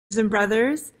And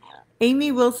brothers.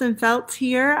 Amy Wilson Feltz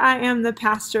here. I am the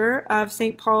pastor of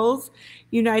St. Paul's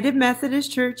United Methodist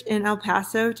Church in El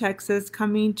Paso, Texas,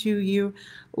 coming to you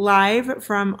live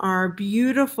from our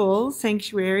beautiful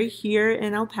sanctuary here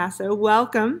in El Paso.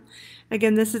 Welcome.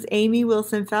 Again, this is Amy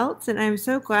Wilson Feltz, and I'm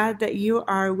so glad that you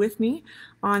are with me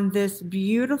on this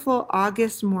beautiful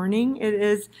August morning. It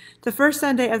is the first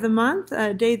Sunday of the month,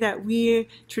 a day that we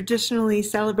traditionally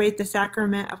celebrate the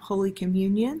sacrament of Holy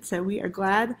Communion. So we are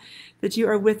glad that you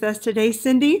are with us today.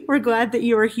 Cindy, we're glad that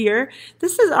you are here.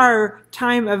 This is our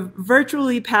time of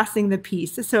virtually passing the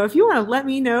peace. So if you want to let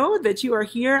me know that you are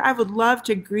here, I would love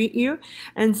to greet you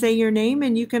and say your name.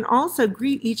 And you can also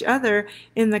greet each other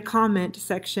in the comment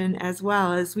section as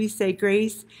well as we say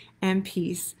grace and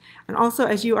peace. And also,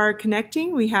 as you are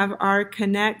connecting, we have our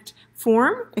Connect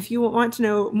form. If you want to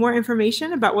know more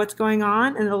information about what's going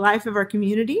on in the life of our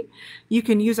community, you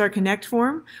can use our Connect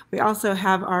form. We also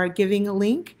have our giving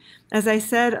link. As I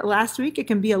said last week, it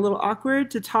can be a little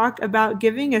awkward to talk about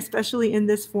giving, especially in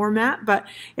this format. But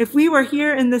if we were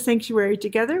here in the sanctuary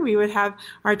together, we would have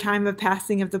our time of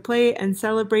passing of the plate and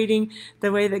celebrating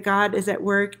the way that God is at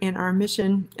work in our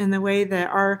mission and the way that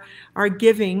our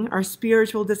giving, our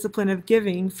spiritual discipline of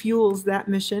giving, fuels that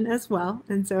mission as well.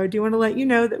 And so I do want to let you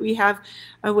know that we have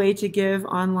a way to give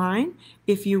online.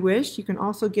 If you wish, you can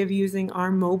also give using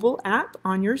our mobile app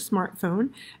on your smartphone.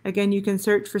 Again, you can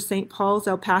search for St. Paul's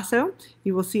El Paso.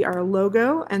 You will see our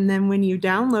logo, and then when you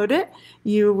download it,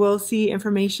 you will see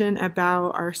information about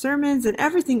our sermons and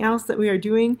everything else that we are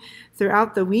doing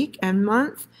throughout the week and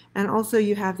month. And also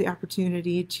you have the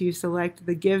opportunity to select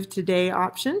the Give Today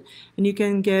option, and you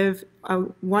can give a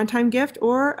one-time gift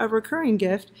or a recurring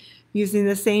gift using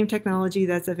the same technology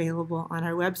that's available on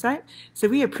our website. So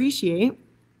we appreciate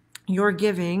your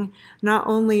giving, not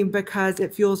only because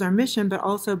it fuels our mission, but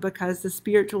also because the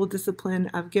spiritual discipline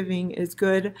of giving is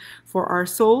good for our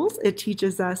souls. It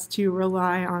teaches us to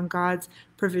rely on God's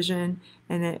provision,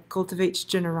 and it cultivates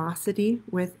generosity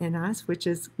within us, which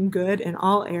is good in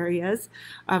all areas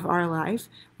of our life.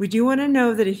 We do want to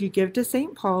know that if you give to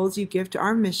St. Paul's, you give to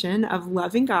our mission of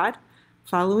loving God,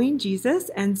 following Jesus,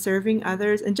 and serving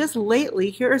others. And just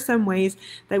lately, here are some ways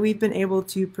that we've been able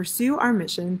to pursue our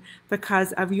mission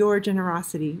because of your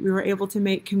generosity. We were able to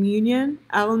make communion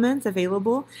elements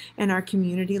available in our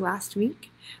community last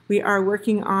week. We are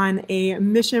working on a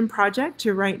mission project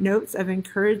to write notes of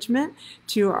encouragement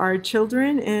to our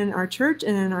children in our church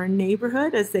and in our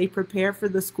neighborhood as they prepare for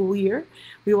the school year.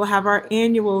 We will have our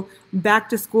annual back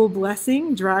to school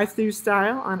blessing drive-through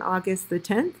style on August the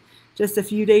 10th. Just a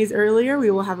few days earlier, we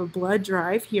will have a blood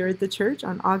drive here at the church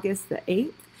on August the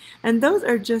 8th. And those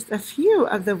are just a few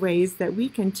of the ways that we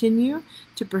continue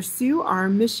to pursue our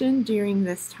mission during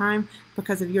this time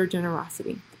because of your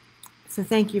generosity. So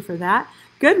thank you for that.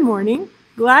 Good morning.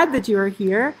 Glad that you are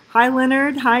here. Hi,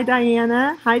 Leonard. Hi,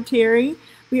 Diana. Hi, Terry.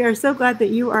 We are so glad that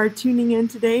you are tuning in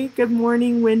today. Good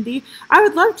morning, Wendy. I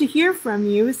would love to hear from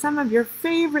you some of your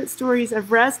favorite stories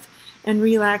of rest and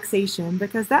relaxation,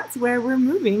 because that's where we're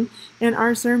moving in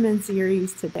our sermon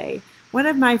series today. One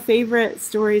of my favorite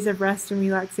stories of rest and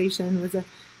relaxation was a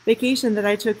vacation that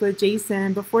I took with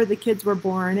Jason before the kids were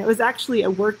born. It was actually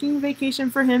a working vacation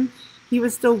for him. He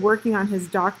was still working on his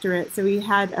doctorate, so he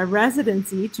had a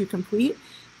residency to complete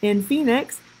in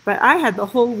Phoenix, but I had the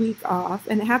whole week off,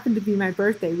 and it happened to be my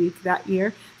birthday week that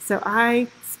year, so I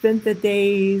spent the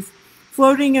days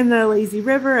floating in the lazy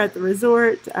river at the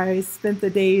resort. I spent the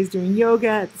days doing yoga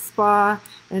at the spa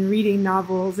and reading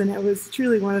novels, and it was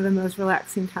truly one of the most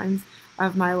relaxing times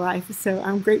of my life. So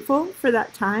I'm grateful for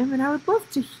that time, and I would love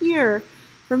to hear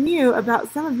from you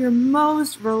about some of your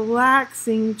most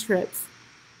relaxing trips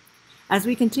as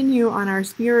we continue on our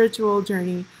spiritual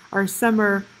journey, our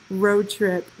summer road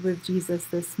trip with Jesus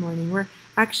this morning. We're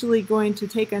actually going to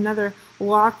take another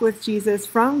walk with Jesus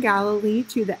from Galilee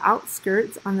to the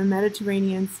outskirts on the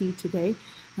Mediterranean Sea today,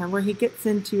 where he gets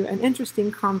into an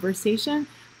interesting conversation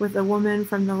with a woman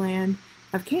from the land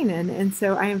of Canaan. And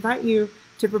so I invite you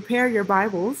to prepare your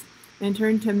Bibles and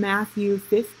turn to Matthew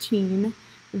 15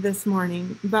 this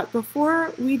morning. But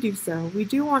before we do so, we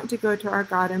do want to go to our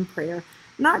God in prayer,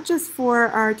 not just for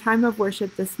our time of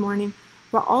worship this morning,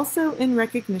 but also in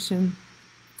recognition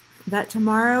that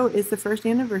tomorrow is the first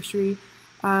anniversary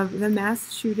of the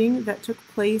mass shooting that took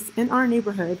place in our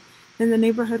neighborhood, in the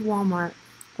neighborhood Walmart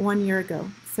 1 year ago.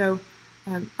 So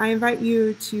I invite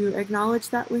you to acknowledge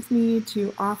that with me,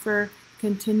 to offer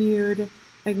continued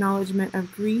acknowledgement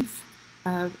of grief,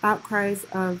 of outcries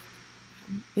of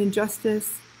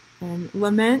injustice and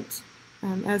lament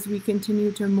as we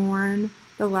continue to mourn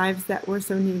the lives that were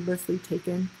so needlessly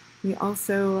taken. We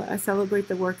also celebrate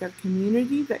the work of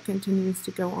community that continues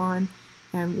to go on.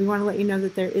 And we want to let you know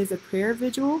that there is a prayer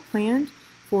vigil planned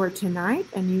for tonight,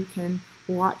 and you can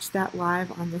watch that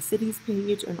live on the city's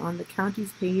page and on the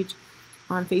county's page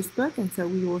on Facebook. And so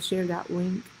we will share that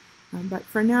link. But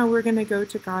for now, we're going to go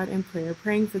to God in prayer,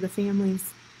 praying for the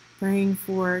families, praying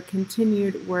for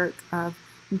continued work of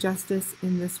justice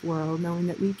in this world, knowing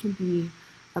that we can be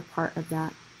a part of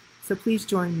that. So please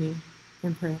join me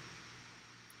in prayer.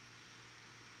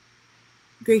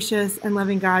 Gracious and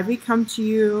loving God, we come to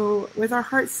you with our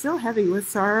hearts still heavy with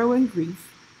sorrow and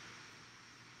grief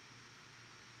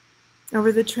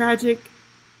over the tragic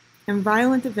and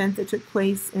violent event that took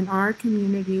place in our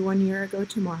community 1 year ago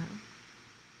tomorrow.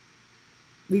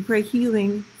 We pray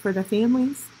healing for the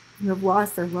families who have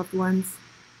lost their loved ones.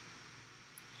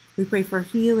 We pray for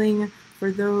healing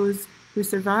for those who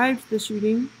survived the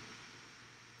shooting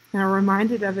and are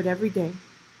reminded of it every day.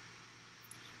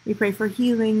 We pray for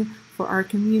healing for our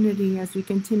community as we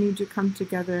continue to come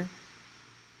together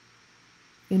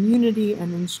in unity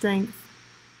and in strength,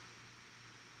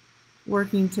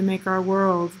 working to make our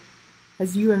world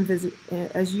as you envision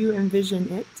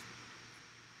it.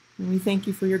 And we thank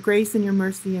you for your grace and your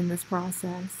mercy in this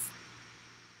process.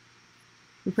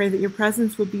 We pray that your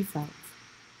presence would be felt,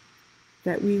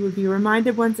 that we would be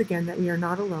reminded once again that we are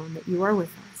not alone, that you are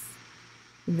with us,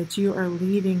 and that you are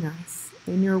leading us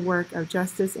in your work of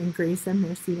justice and grace and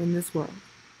mercy in this world.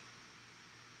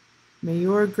 May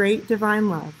your great divine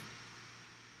love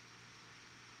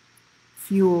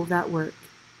fuel that work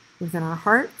within our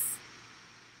hearts,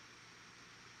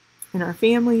 in our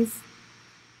families,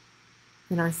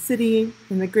 in our city,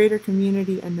 in the greater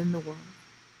community, and in the world.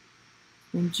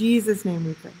 In Jesus' name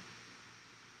we pray.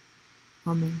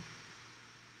 Amen.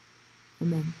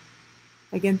 Amen.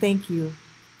 Again, thank you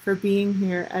for being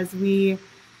here as we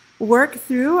work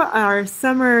through our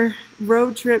summer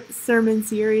road trip sermon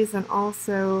series and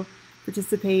also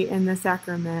participate in the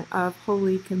sacrament of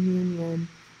Holy Communion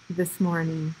this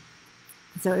morning.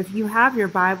 So if you have your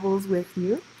Bibles with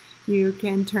you, you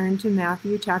can turn to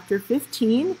Matthew chapter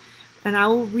 15, and I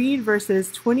will read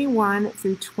verses 21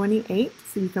 through 28,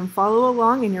 so you can follow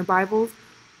along in your Bibles,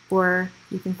 or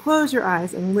you can close your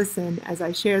eyes and listen as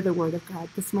I share the Word of God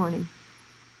this morning.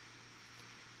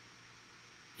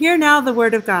 Hear now the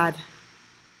Word of God.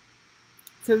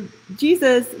 So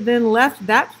Jesus then left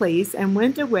that place and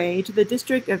went away to the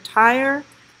district of Tyre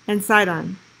and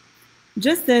Sidon.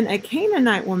 Just then a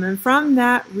Canaanite woman from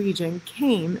that region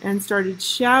came and started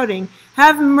shouting,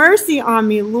 "Have mercy on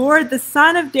me, Lord, the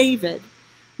Son of David.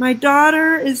 My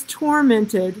daughter is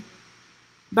tormented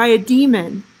by a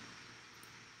demon."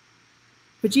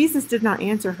 But Jesus did not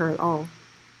answer her at all.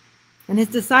 And his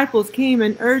disciples came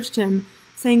and urged him,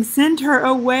 saying, "Send her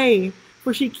away,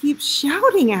 for she keeps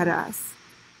shouting at us."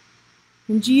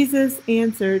 And Jesus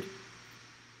answered,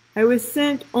 "I was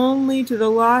sent only to the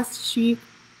lost sheep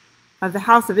of the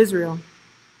house of Israel."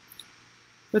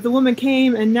 But the woman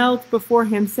came and knelt before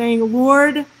him, saying,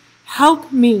 "Lord,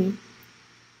 help me."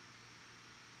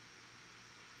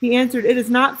 He answered, "It is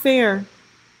not fair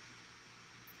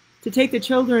to take the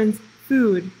children's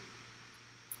food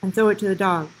and throw it to the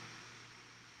dog."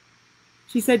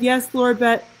 She said, "Yes, Lord,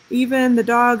 but even the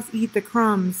dogs eat the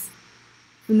crumbs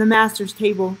from the master's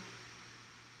table."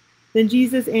 Then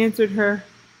Jesus answered her,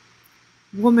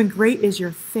 "Woman, great is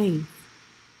your faith.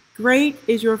 Great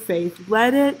is your faith.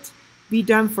 Let it be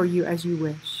done for you as you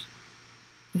wish."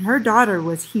 And her daughter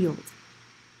was healed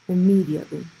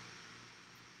immediately.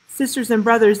 Sisters and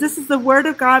brothers, this is the word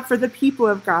of God for the people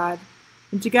of God.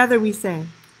 And together we say,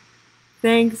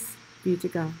 thanks be to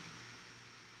God.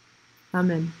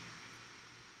 Amen.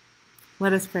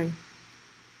 Let us pray.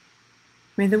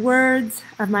 May the words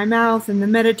of my mouth and the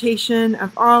meditation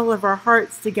of all of our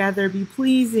hearts together be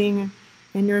pleasing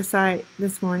in your sight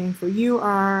this morning, for you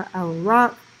are our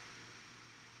rock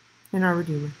and our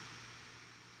Redeemer.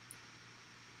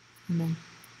 Amen.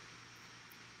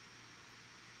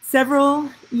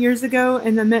 Several years ago,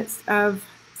 in the midst of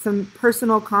some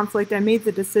personal conflict, I made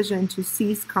the decision to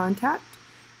cease contact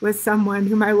with someone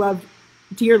whom I loved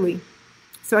dearly.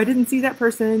 So I didn't see that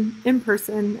person in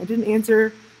person. I didn't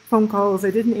answer phone calls.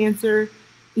 I didn't answer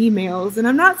emails. And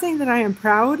I'm not saying that I am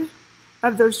proud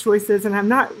of those choices, and I'm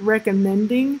not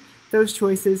recommending those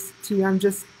choices to you. I'm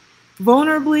just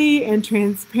vulnerably and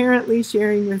transparently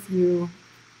sharing with you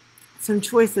some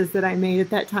choices that I made at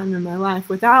that time in my life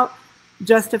without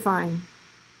justifying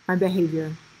my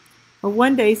behavior. Well,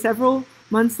 one day, several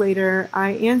months later,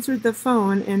 I answered the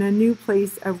phone in a new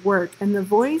place of work, and the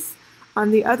voice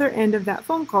on the other end of that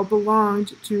phone call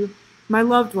belonged to my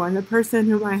loved one, the person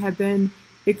whom I had been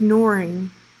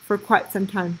ignoring for quite some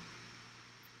time.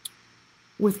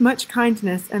 with much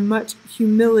kindness and much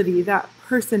humility, that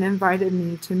person invited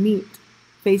me to meet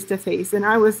face to face. And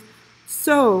I was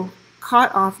so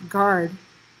caught off guard.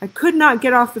 I could not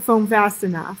get off the phone fast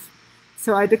enough.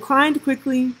 So I declined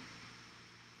quickly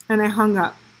and I hung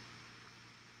up.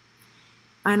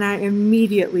 And I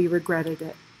immediately regretted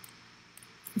it.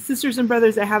 Sisters and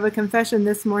brothers, I have a confession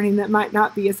this morning that might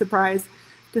not be a surprise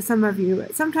to some of you.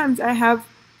 Sometimes I have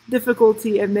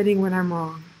difficulty admitting when I'm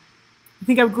wrong. I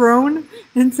think I've grown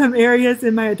in some areas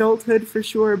in my adulthood for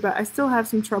sure, but I still have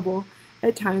some trouble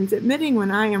at times admitting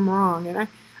when I am wrong. And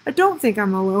I don't think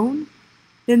I'm alone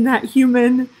in that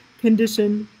human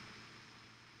condition.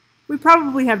 We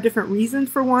probably have different reasons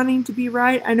for wanting to be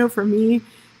right. I know for me,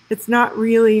 it's not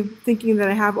really thinking that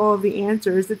I have all of the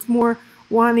answers. It's more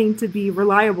wanting to be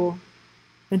reliable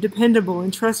and dependable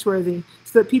and trustworthy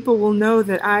so that people will know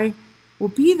that I will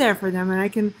be there for them and I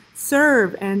can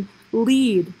serve and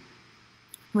lead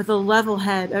with a level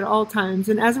head at all times.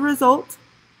 And as a result,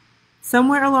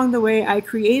 somewhere along the way, I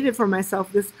created for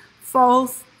myself this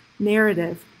false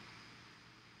narrative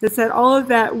that said all of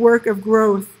that work of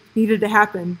growth needed to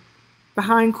happen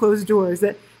behind closed doors,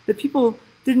 that the people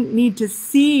didn't need to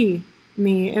see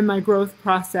me in my growth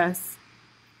process.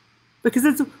 Because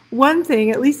it's one thing,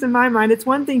 at least in my mind, it's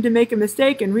one thing to make a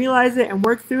mistake and realize it and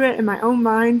work through it in my own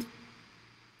mind.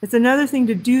 It's another thing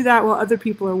to do that while other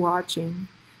people are watching.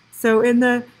 So in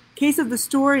the case of the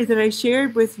story that I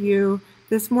shared with you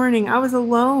this morning, I was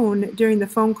alone during the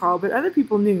phone call, but other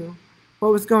people knew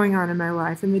what was going on in my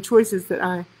life and the choices that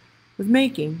I was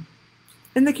making.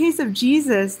 In the case of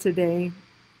Jesus today,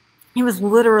 he was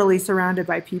literally surrounded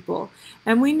by people.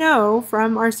 And we know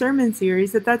from our sermon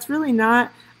series that that's really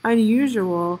not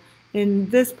unusual in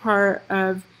this part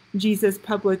of Jesus'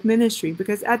 public ministry,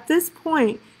 because at this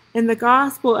point in the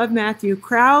Gospel of Matthew,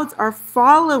 crowds are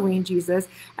following Jesus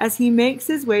as he makes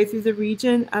his way through the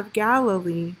region of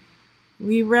Galilee.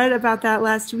 We read about that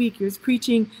last week. He was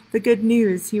preaching the good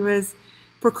news. He was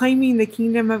proclaiming the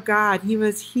kingdom of God. He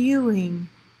was healing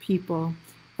people.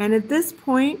 And at this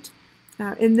point,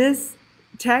 in this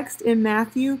text in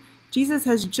Matthew, Jesus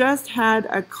has just had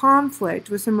a conflict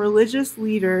with some religious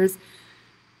leaders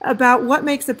about what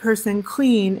makes a person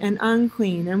clean and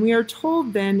unclean. And we are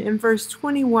told then in verse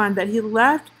 21 that he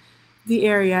left the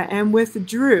area and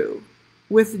withdrew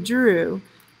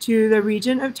to the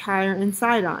region of Tyre and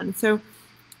Sidon. So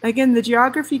again, the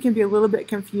geography can be a little bit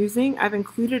confusing. I've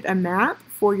included a map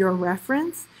for your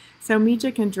reference, so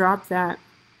Mija can drop that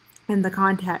in the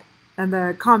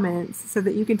comments so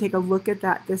that you can take a look at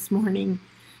that this morning.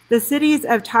 The cities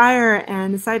of Tyre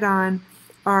and Sidon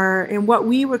are in what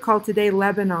we would call today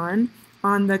Lebanon,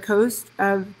 on the coast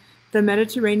of the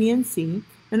Mediterranean Sea.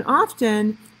 And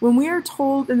often, when we are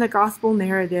told in the gospel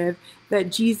narrative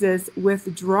that Jesus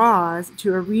withdraws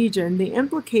to a region, the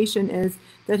implication is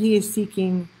that he is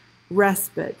seeking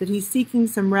respite, that he's seeking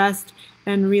some rest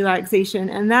and relaxation.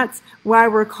 And that's why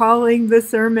we're calling the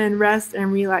sermon Rest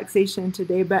and Relaxation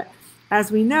today. But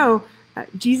as we know,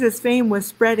 Jesus' fame was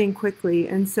spreading quickly,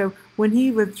 and so when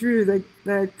he withdrew,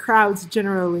 the crowds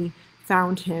generally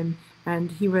found him,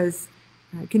 and he was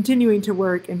continuing to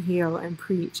work and heal and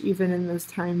preach, even in those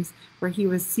times where he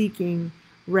was seeking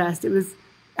rest. It was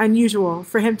unusual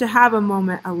for him to have a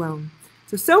moment alone.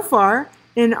 So far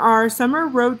in our summer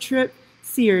road trip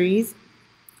series,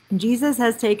 Jesus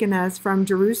has taken us from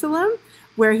Jerusalem,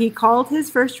 where he called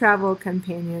his first travel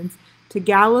companions, to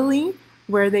Galilee,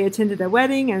 where they attended a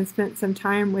wedding and spent some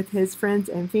time with his friends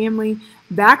and family,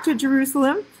 back to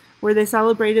Jerusalem, where they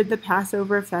celebrated the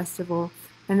Passover festival,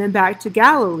 and then back to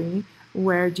Galilee,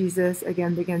 where Jesus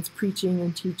again begins preaching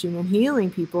and teaching and healing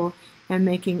people and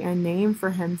making a name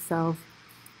for himself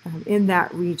in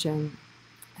that region.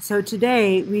 So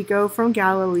today we go from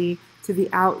Galilee to the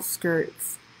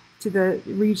outskirts, to the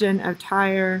region of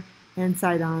Tyre and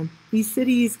Sidon. These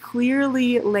cities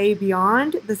clearly lay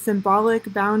beyond the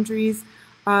symbolic boundaries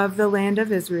of the land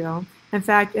of Israel. In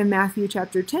fact, in Matthew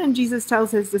chapter 10, Jesus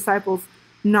tells his disciples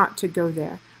not to go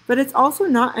there. But it's also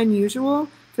not unusual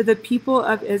for the people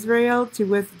of Israel to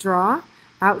withdraw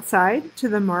outside to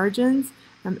the margins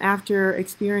after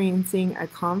experiencing a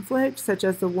conflict such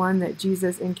as the one that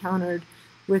Jesus encountered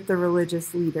with the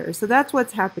religious leaders. So that's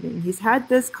what's happening. He's had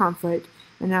this conflict,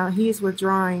 and now he's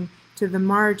withdrawing to the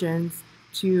margins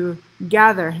to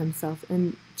gather himself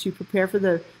and to prepare for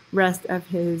the rest of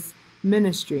his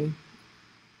ministry.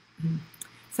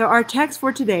 So our text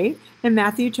for today in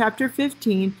Matthew chapter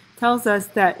 15 tells us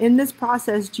that in this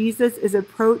process, Jesus is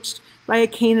approached by a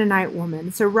Canaanite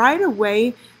woman. So right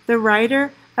away, the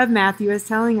writer of Matthew is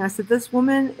telling us that this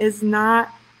woman is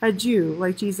not a Jew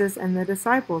like Jesus and the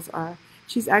disciples are.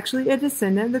 she's actually a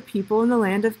descendant of the people in the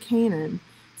land of Canaan.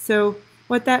 So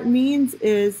what that means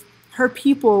is her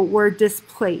people were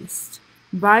displaced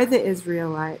by the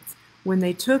Israelites when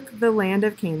they took the land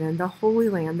of Canaan, the Holy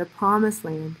Land, the Promised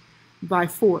Land, by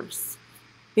force.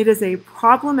 It is a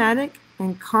problematic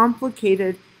and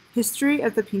complicated history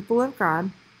of the people of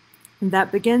God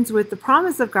that begins with the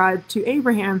promise of God to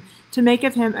Abraham to make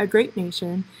of him a great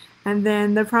nation, and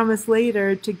then the promise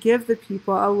later to give the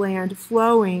people a land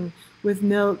flowing with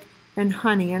milk and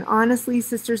honey. And honestly,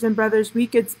 sisters and brothers, we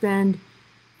could spend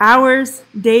hours,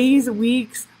 days,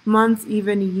 weeks, months,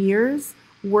 even years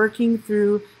working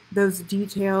through those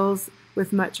details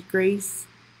with much grace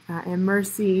and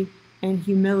mercy and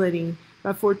humility.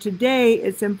 But for today,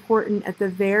 it's important at the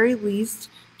very least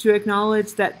to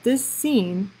acknowledge that this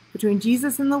scene between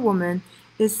Jesus and the woman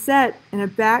is set in a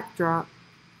backdrop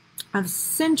of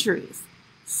centuries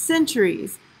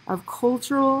of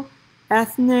cultural,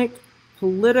 ethnic,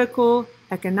 political,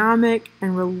 economic,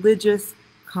 and religious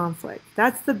conflict.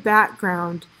 That's the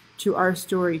background to our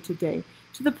story today,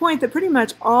 to the point that pretty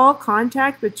much all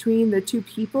contact between the two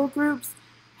people groups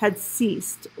had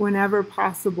ceased whenever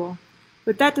possible.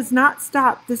 But that does not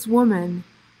stop this woman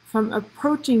from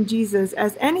approaching Jesus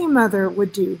as any mother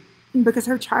would do, because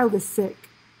her child is sick.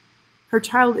 Her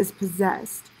child is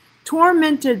possessed,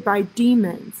 tormented by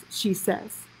demons, she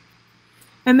says.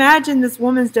 Imagine this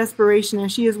woman's desperation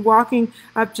as she is walking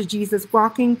up to Jesus,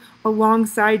 walking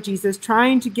alongside Jesus,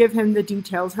 trying to give him the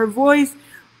details, her voice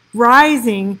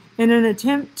rising in an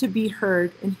attempt to be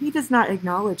heard, and he does not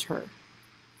acknowledge her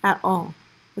at all.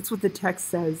 That's what the text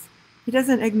says. He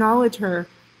doesn't acknowledge her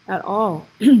at all.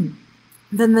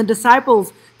 Then the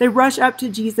disciples, they rush up to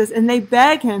Jesus and they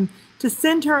beg him to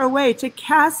send her away, to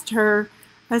cast her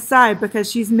aside, because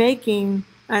she's making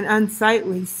an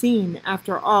unsightly scene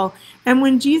after all. And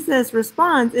when Jesus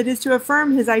responds, it is to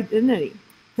affirm his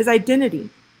identity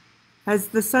as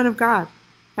the Son of God,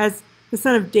 as the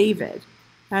Son of David,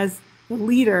 as the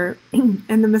leader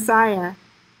and the Messiah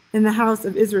in the house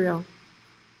of Israel.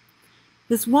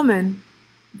 This woman,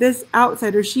 this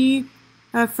outsider, she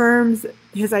affirms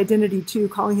his identity too,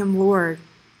 calling him Lord.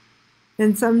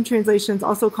 In some translations,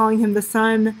 also calling him the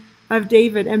Son of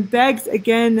David, and begs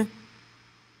again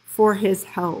for his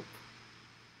help.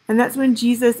 And that's when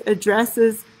Jesus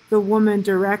addresses the woman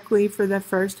directly for the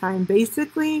first time,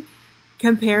 basically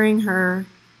comparing her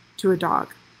to a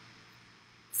dog,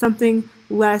 something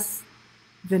less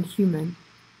than human.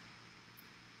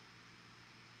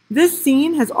 This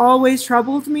scene has always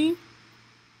troubled me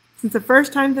since the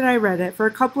first time that I read it, for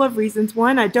a couple of reasons.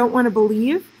 One, I don't want to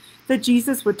believe that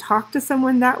Jesus would talk to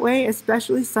someone that way,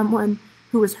 especially someone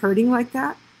who was hurting like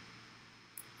that.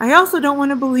 I also don't want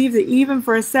to believe that even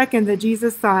for a second that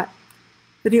Jesus thought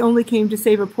that he only came to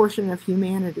save a portion of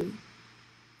humanity.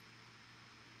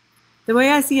 The way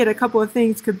I see it, a couple of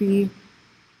things could be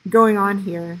going on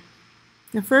here.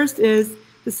 The first is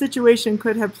the situation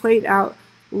could have played out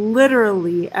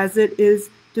literally as it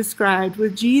is described,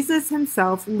 with Jesus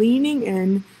himself leaning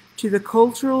in to the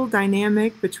cultural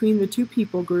dynamic between the two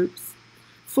people groups,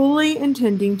 fully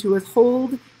intending to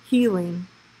withhold healing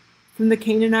from the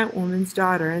Canaanite woman's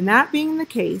daughter. And that being the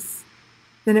case,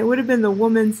 then it would have been the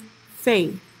woman's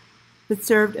faith that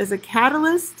served as a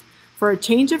catalyst for a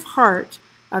change of heart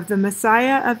of the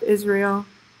Messiah of Israel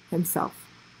himself.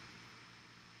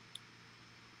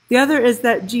 The other is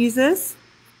that Jesus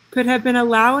could have been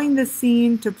allowing the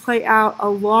scene to play out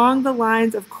along the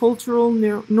lines of cultural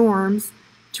norms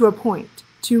to a point,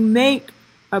 to make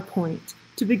a point,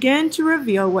 to begin to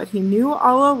reveal what he knew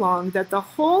all along, that the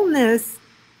wholeness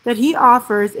that he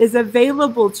offers is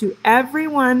available to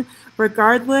everyone,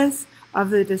 regardless of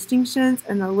the distinctions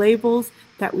and the labels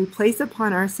that we place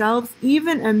upon ourselves,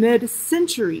 even amid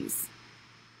centuries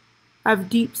of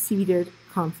deep-seated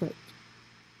conflict.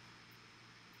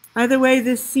 Either way,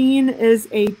 this scene is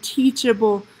a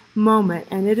teachable moment,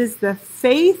 and it is the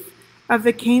faith of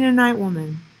the Canaanite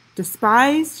woman,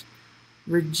 despised,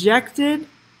 rejected,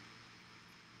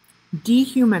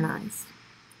 dehumanized,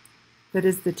 that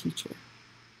is the teacher.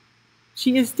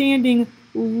 She is standing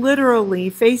literally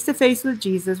face to face with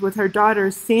Jesus, with her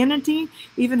daughter's sanity,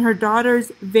 even her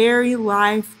daughter's very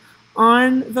life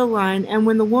on the line. And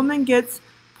when the woman gets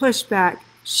pushed back,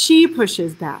 she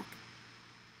pushes back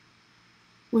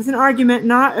with an argument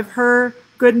not of her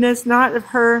goodness, not of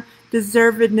her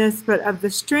deservedness, but of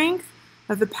the strength,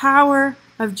 of the power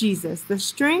of Jesus, the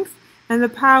strength and the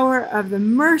power of the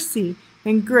mercy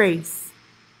and grace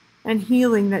and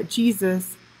healing that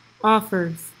Jesus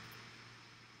offers.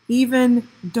 Even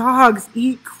dogs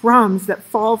eat crumbs that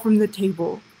fall from the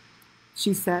table,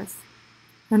 she says.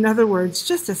 In other words,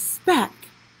 just a speck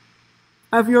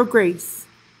of your grace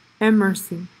and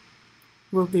mercy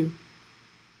will do.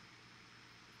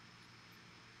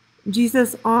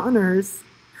 Jesus honors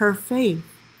her faith.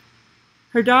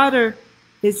 Her daughter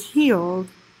is healed.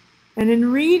 And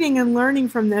in reading and learning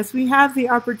from this, we have the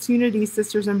opportunity,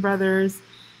 sisters and brothers,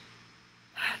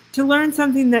 to learn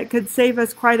something that could save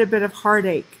us quite a bit of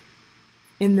heartache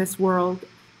in this world.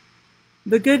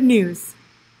 The good news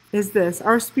is this: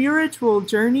 our spiritual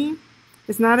journey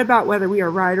is not about whether we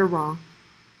are right or wrong.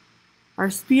 Our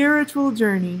spiritual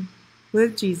journey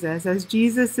with Jesus, as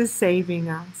Jesus is saving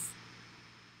us,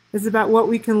 is about what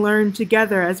we can learn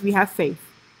together as we have faith,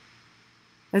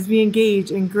 as we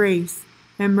engage in grace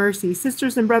and mercy.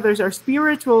 Sisters and brothers, our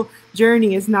spiritual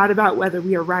journey is not about whether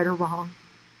we are right or wrong.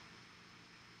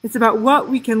 It's about what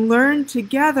we can learn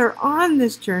together on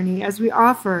this journey as we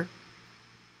offer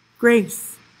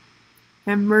grace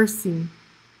and mercy,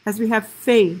 as we have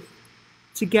faith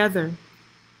together.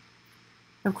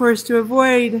 Of course, to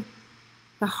avoid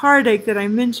the heartache that I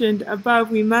mentioned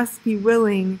above, we must be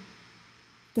willing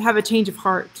to have a change of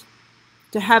heart,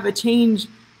 to have a change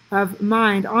of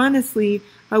mind. Honestly,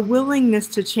 a willingness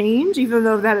to change, even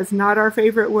though that is not our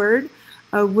favorite word,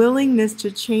 a willingness to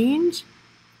change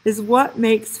is what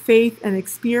makes faith an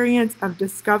experience of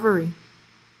discovery.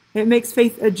 It makes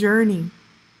faith a journey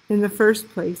in the first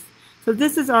place. So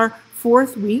this is our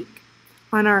 4th week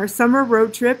on our summer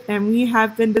road trip, and we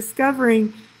have been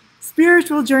discovering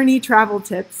spiritual journey travel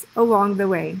tips along the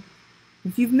way.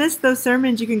 If you've missed those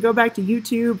sermons, you can go back to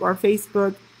YouTube or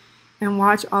Facebook and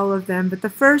watch all of them. But the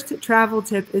first travel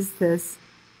tip is this: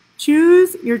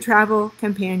 choose your travel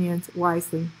companions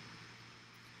wisely.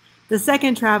 The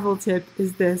second travel tip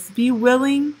is this: be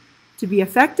willing to be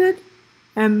affected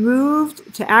and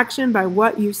moved to action by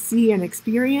what you see and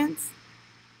experience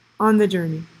on the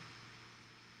journey.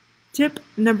 Tip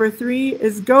number 3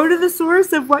 is go to the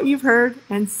source of what you've heard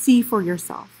and see for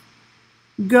yourself.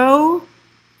 Go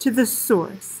to the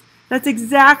source. That's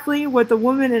exactly what the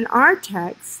woman in our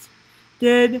text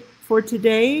did for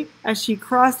today, as she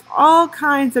crossed all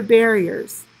kinds of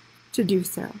barriers to do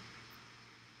so.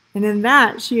 And in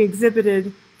that, she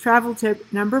exhibited travel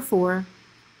tip number 4,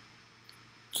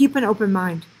 keep an open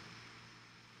mind.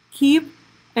 Keep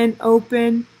an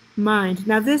open mind.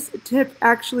 Now, this tip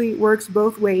actually works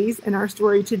both ways in our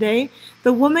story today.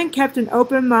 The woman kept an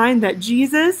open mind that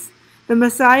Jesus, the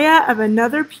Messiah of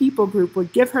another people group,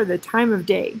 would give her the time of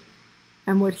day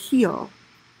and would heal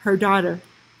her daughter.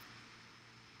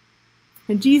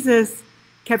 And Jesus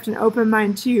kept an open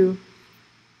mind too.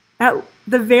 At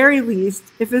the very least,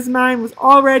 if his mind was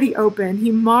already open,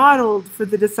 he modeled for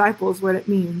the disciples what it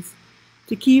means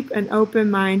to keep an open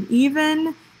mind,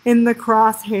 even in the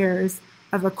crosshairs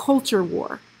of a culture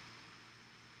war.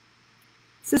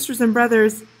 Sisters and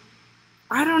brothers,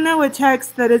 I don't know a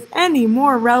text that is any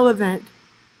more relevant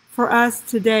for us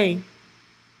today.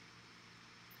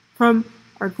 From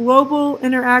our global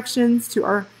interactions to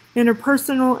our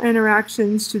interpersonal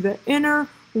interactions to the inner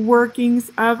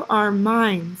workings of our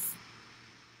minds,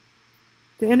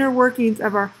 the inner workings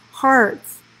of our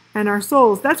hearts and our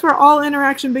souls. That's where all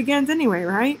interaction begins anyway,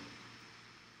 right?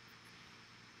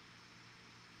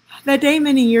 That day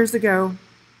many years ago,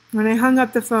 when I hung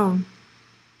up the phone,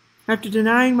 after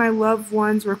denying my loved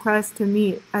one's request to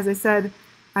meet, as I said,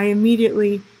 I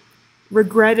immediately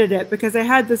regretted it because I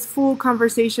had this full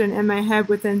conversation in my head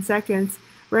within seconds,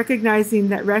 recognizing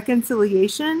that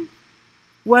reconciliation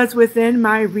was within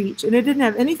my reach. And it didn't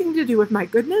have anything to do with my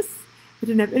goodness. It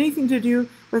didn't have anything to do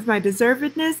with my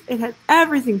deservedness. It had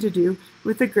everything to do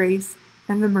with the grace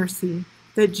and the mercy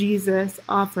that Jesus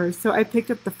offers. So I picked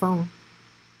up the phone.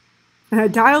 And I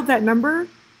dialed that number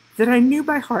that I knew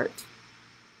by heart.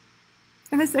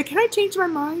 And I said, can I change my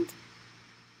mind?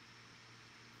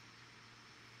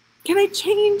 Can I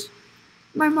change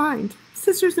my mind?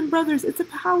 Sisters and brothers, it's a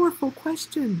powerful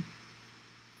question.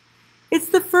 It's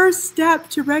the first step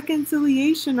to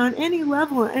reconciliation on any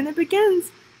level, and it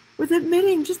begins with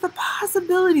admitting just the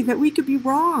possibility that we could be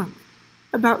wrong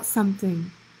about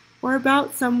something or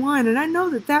about someone. And I know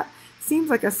that that seems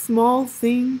like a small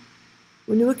thing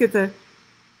when you look at the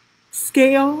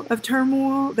scale of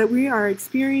turmoil that we are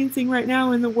experiencing right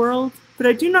now in the world, but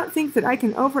I do not think that I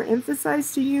can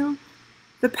overemphasize to you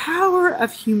the power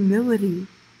of humility.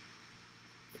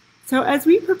 So as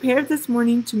we prepare this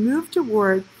morning to move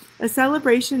toward a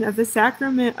celebration of the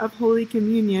sacrament of Holy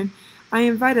Communion, I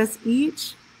invite us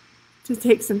each to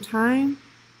take some time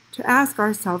to ask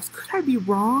ourselves, could I be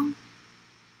wrong?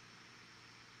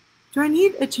 Do I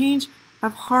need a change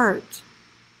of heart?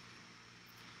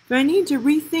 Do I need to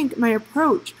rethink my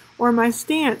approach or my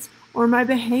stance or my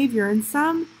behavior in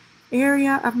some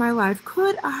area of my life?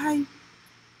 Could I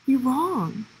be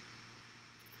wrong?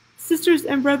 Sisters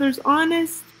and brothers,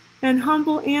 honest and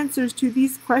humble answers to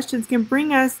these questions can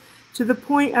bring us to the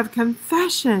point of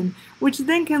confession, which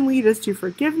then can lead us to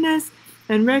forgiveness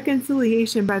and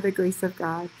reconciliation by the grace of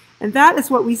God. And that is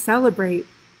what we celebrate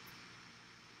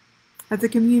at the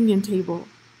communion table.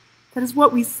 That is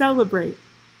what we celebrate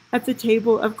at the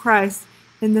table of Christ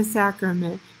in the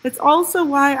sacrament. It's also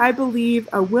why I believe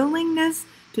a willingness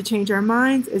to change our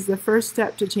minds is the first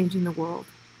step to changing the world.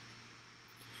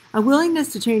 A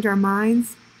willingness to change our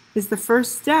minds is the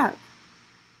first step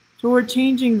toward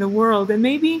changing the world. And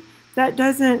maybe that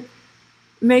doesn't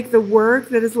make the work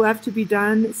that is left to be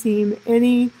done seem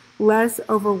any less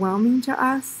overwhelming to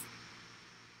us,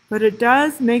 but it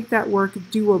does make that work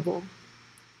doable,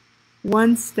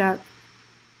 one step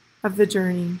of the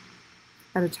journey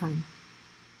at a time.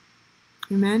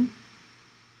 Amen?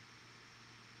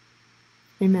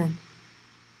 Amen.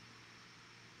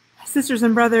 Sisters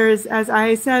and brothers, as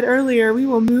I said earlier, we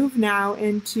will move now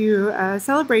into a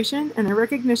celebration and a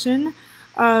recognition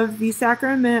of the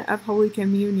sacrament of Holy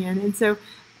Communion. And so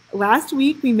last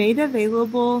week we made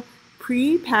available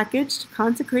pre-packaged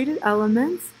consecrated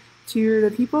elements to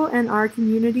the people in our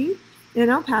community in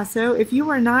El Paso. If you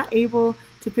are not able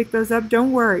to pick those up,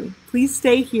 don't worry. Please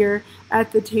stay here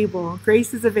at the table.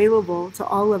 Grace is available to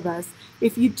all of us.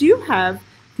 If you do have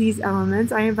these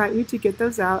elements, I invite you to get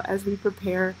those out as we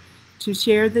prepare to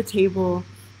share the table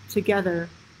together.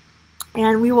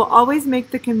 And we will always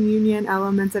make the communion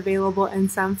elements available in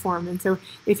some form. And so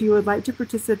if you would like to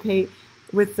participate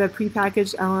with the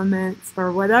prepackaged elements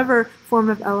or whatever form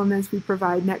of elements we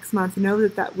provide next month, know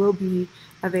that that will be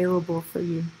available for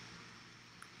you.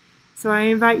 So I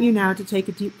invite you now to take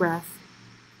a deep breath.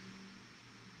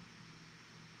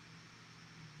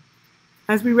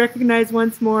 As we recognize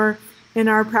once more in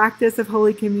our practice of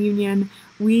Holy Communion,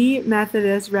 we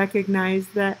Methodists recognize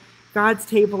that God's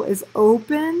table is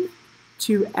open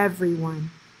to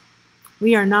everyone.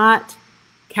 We are not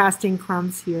casting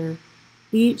crumbs here.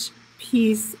 Each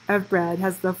piece of bread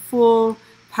has the full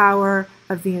power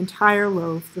of the entire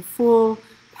loaf, the full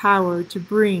power to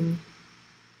bring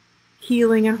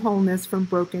healing and wholeness from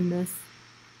brokenness.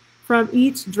 From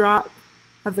each drop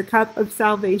of the cup of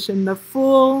salvation, the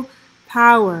full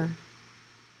power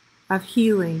of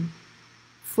healing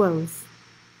flows.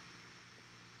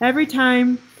 Every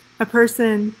time a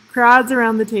person crowds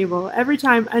around the table, every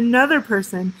time another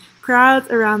person crowds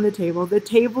around the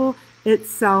table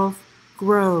itself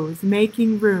grows,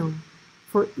 making room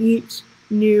for each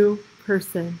new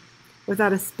person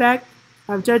without a speck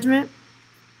of judgment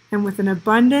and with an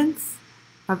abundance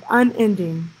of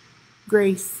unending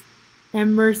grace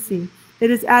and mercy. It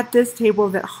is at this table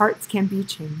that hearts can be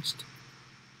changed,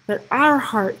 that our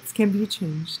hearts can be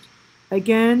changed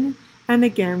again and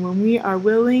again when we are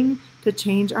willing to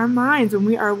change our minds, when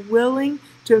we are willing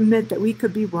to admit that we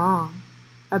could be wrong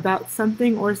about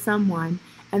something or someone.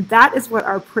 And that is what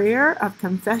our prayer of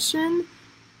confession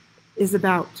is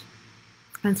about.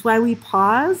 That's why we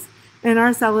pause in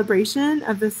our celebration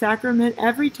of the sacrament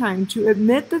every time to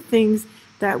admit the things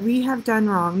that we have done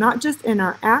wrong, not just in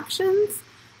our actions,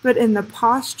 but in the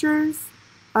postures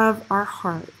of our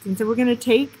hearts. And so we're going to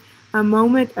take a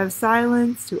moment of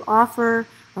silence to offer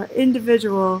our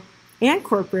individual and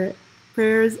corporate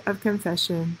prayers of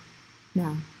confession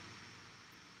now.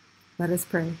 Let us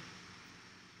pray.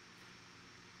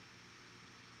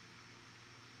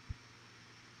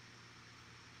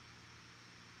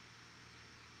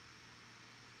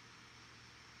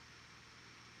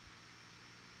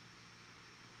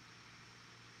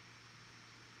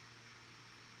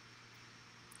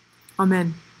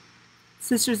 Amen.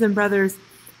 Sisters and brothers,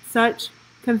 such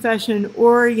confession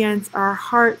orients our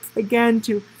hearts again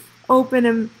to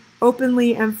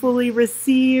openly and fully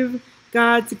receive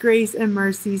God's grace and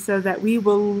mercy so that we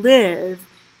will live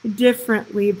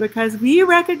differently, because we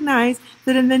recognize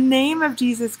that in the name of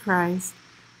Jesus Christ,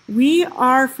 we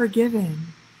are forgiven.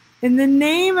 In the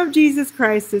name of Jesus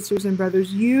Christ, sisters and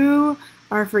brothers, you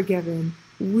are forgiven.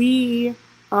 We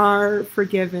are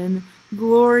forgiven.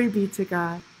 Glory be to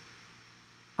God.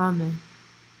 Amen.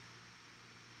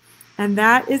 And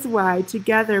that is why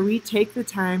together we take the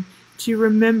time to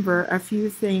remember a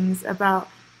few things about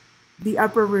the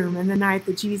upper room and the night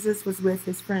that Jesus was with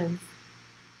his friends.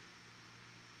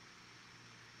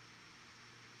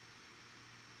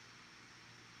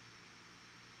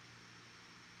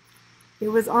 It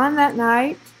was on that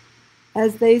night,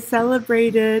 as they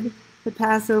celebrated the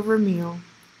Passover meal,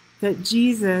 that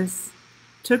Jesus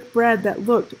took bread that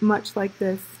looked much like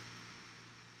this.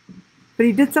 But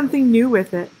he did something new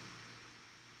with it.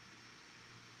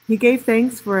 He gave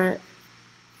thanks for it.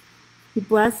 He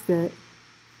blessed it.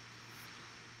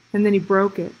 And then he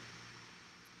broke it.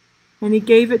 And he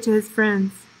gave it to his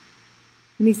friends.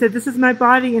 And he said, "This is my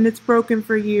body, and it's broken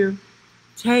for you.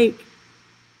 Take,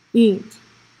 eat.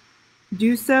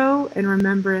 Do so in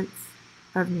remembrance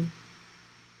of me."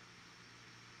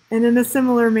 And in a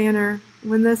similar manner,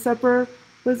 when the supper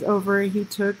was over, he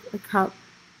took a cup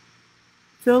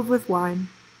filled with wine.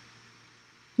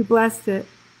 He blessed it,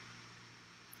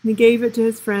 and he gave it to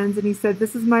his friends, and he said,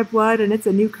 "This is my blood, and it's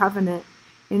a new covenant,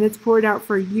 and it's poured out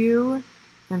for you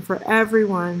and for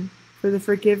everyone for the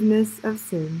forgiveness of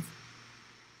sins.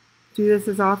 Do this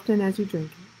as often as you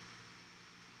drink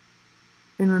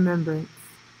it in remembrance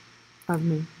of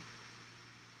me."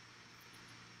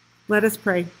 Let us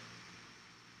pray.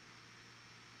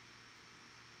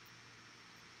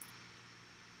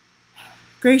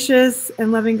 Gracious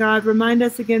and loving God, remind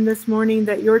us again this morning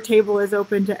that your table is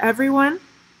open to everyone.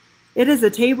 It is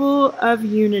a table of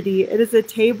unity. It is a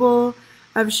table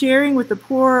of sharing with the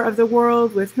poor of the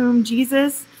world with whom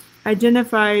Jesus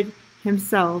identified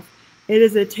himself. It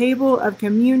is a table of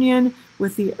communion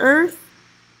with the earth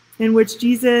in which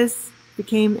Jesus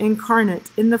became incarnate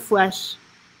in the flesh.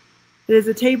 It is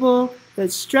a table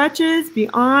that stretches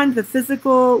beyond the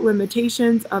physical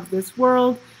limitations of this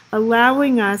world,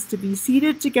 allowing us to be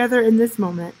seated together in this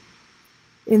moment,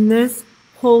 in this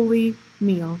holy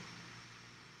meal.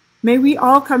 May we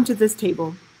all come to this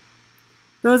table.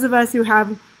 Those of us who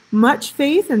have much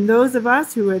faith, and those of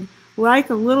us who would like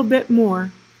a little bit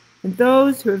more, and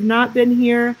those who have not been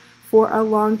here for a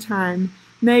long time.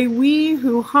 May we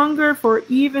who hunger for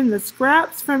even the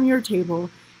scraps from your table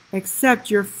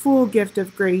accept your full gift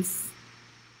of grace.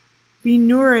 Be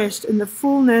nourished in the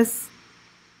fullness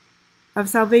of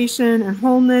salvation and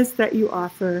wholeness that you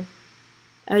offer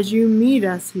as you meet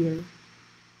us here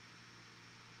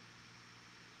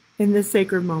in this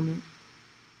sacred moment.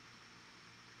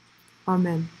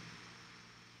 Amen.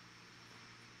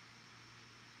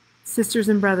 Sisters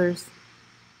and brothers,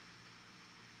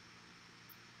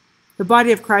 the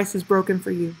body of Christ is broken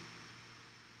for you.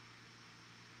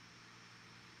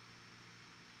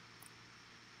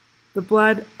 The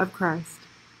blood of Christ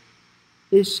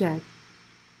is shed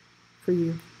for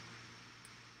you.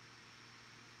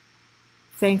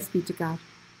 Thanks be to God.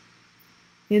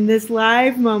 In this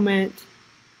live moment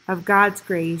of God's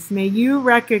grace, may you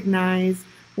recognize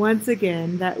once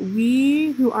again that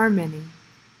we who are many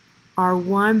are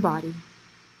one body,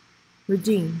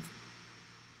 redeemed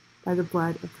by the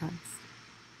blood of Christ.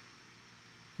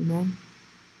 Amen.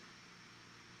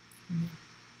 Amen.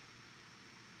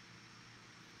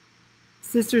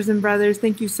 Sisters and brothers,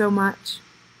 thank you so much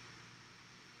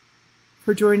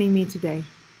for joining me today.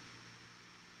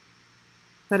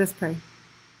 Let us pray.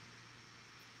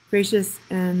 Gracious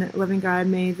and loving God,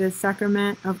 may this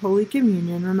sacrament of Holy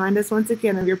Communion remind us once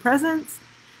again of your presence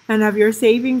and of your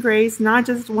saving grace, not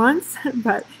just once,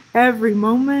 but every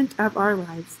moment of our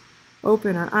lives.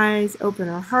 Open our eyes, open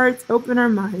our hearts, open our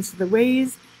minds to the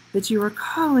ways that you are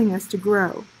calling us to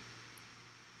grow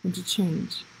and to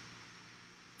change,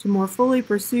 to more fully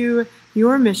pursue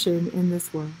your mission in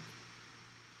this world.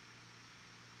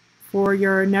 For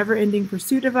your never-ending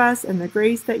pursuit of us and the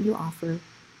grace that you offer,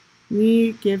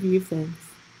 we give you thanks.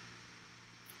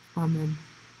 Amen.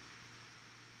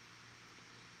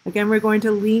 Again, we're going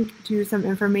to link to some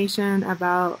information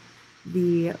about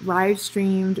the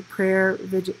live-streamed prayer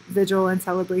vigil and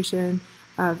celebration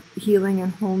of healing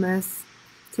and wholeness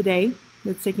today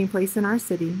that's taking place in our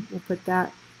city. We'll put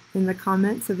that in the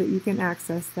comments so that you can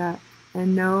access that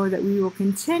and know that we will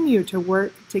continue to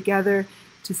work together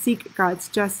to seek God's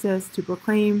justice, to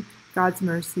proclaim God's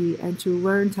mercy, and to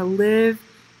learn to live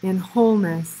in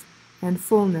wholeness and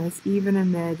fullness, even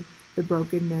amid the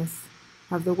brokenness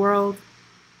of the world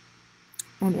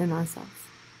and in ourselves.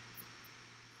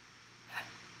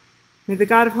 May the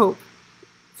God of hope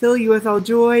fill you with all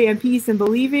joy and peace in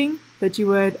believing, that you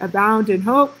would abound in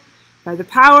hope by the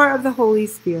power of the Holy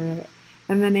Spirit.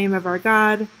 In the name of our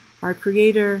God, our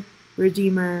Creator,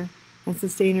 Redeemer, and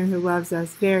Sustainer, who loves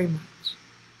us very much.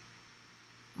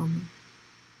 Amen.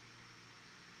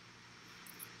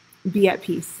 Be at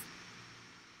peace.